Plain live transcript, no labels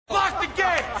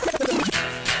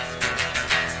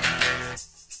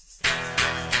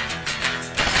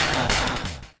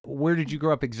where did you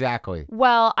grow up exactly?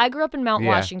 Well, I grew up in Mount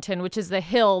Washington, which is the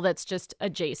hill that's just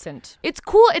adjacent. It's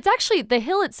cool. It's actually, the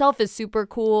hill itself is super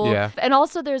cool. Yeah. And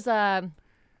also there's the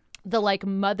like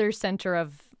mother center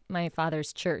of my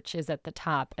father's church is at the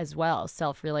top as well,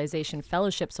 Self-Realization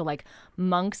Fellowship. So like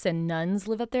monks and nuns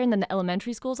live up there, and then the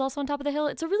elementary school is also on top of the hill.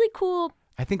 It's a really cool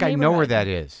I think I know where that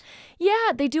is.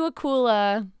 Yeah, they do a cool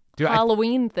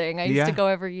Halloween thing. I used to go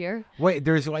every year. Wait,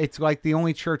 it's like the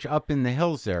only church up in the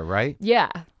hills there, right? Yeah.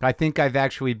 I think I've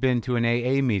actually been to an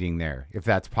AA meeting there, if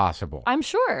that's possible. I'm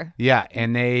sure. Yeah,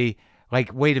 and they,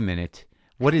 like, wait a minute.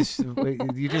 What is,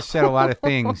 you just said a lot of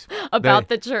things. About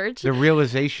the church. The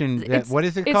realization, that, what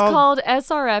is it called? It's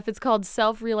called SRF. It's called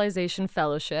Self-Realization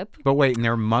Fellowship. But wait, and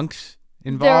there are monks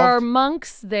involved? There are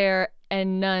monks there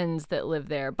and nuns that live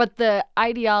there. But the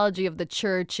ideology of the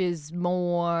church is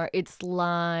more, it's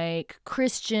like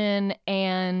Christian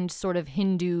and sort of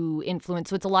Hindu influence.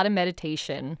 So it's a lot of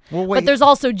meditation. Well, wait. But there's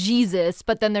also Jesus.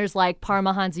 But then there's like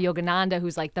Paramahansa Yogananda,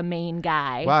 who's like the main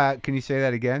guy. Wow, can you say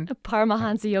that again?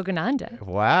 Paramahansa Yogananda.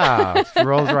 Wow, it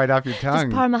rolls right off your tongue.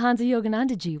 Just Paramahansa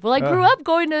Yogananda ji. Well, I grew up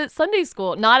going to Sunday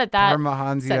school, not at that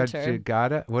Paramahansa center.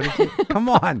 Yogananda? What is it? Come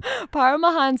on.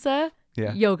 Paramahansa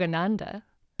Yogananda.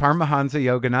 Paramahansa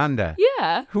Yogananda.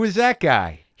 Yeah. Who is that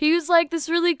guy? He was like this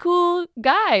really cool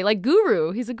guy, like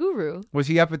guru. He's a guru. Was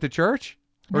he up at the church?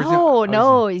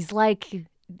 No, he's like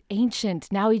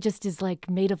ancient. Now he just is like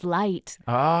made of light.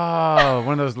 Oh,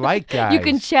 one of those light guys. You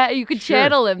can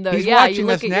channel him though. He's yeah, watching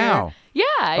us now.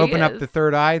 Open up the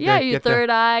third eye. Yeah, you get third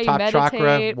the eye. top You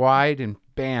meditate. chakra wide and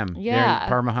bam. Yeah.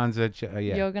 There, Paramahansa.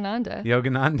 Yogananda.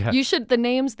 Yogananda. You should. The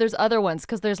names. There's other ones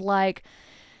because there's like.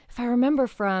 If I remember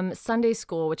from Sunday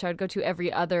school, which I would go to every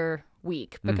other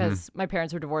week because my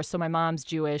parents were divorced, so my mom's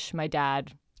Jewish, my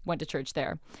dad went to church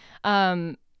there.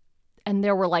 And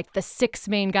there were like the 6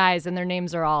 main guys, and their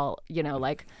names are all,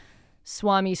 like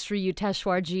Swami Sri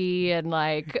Yuteshwarji and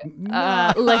like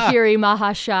Lahiri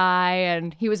Mahashai,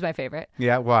 and he was my favorite.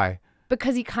 Yeah, why?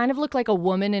 Because he kind of looked like a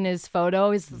woman in his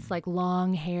photo. He's this like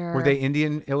long hair. Were they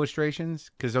Indian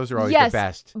illustrations? Because those are always the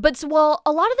best. But a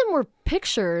lot of them were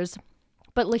pictures.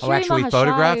 But Lahiri actually Mahashai,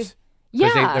 photographs?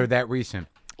 Yeah. They're that recent.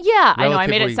 Yeah, I know. I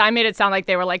made it sound like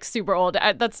they were like super old.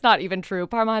 That's not even true.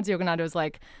 Paramahansa Yogananda was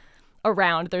like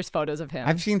around. There's photos of him.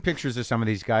 I've seen pictures of some of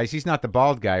these guys. He's not the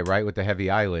bald guy, right, with the heavy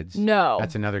eyelids? No.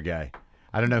 That's another guy.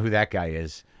 I don't know who that guy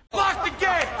is. Lock the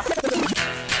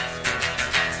gate!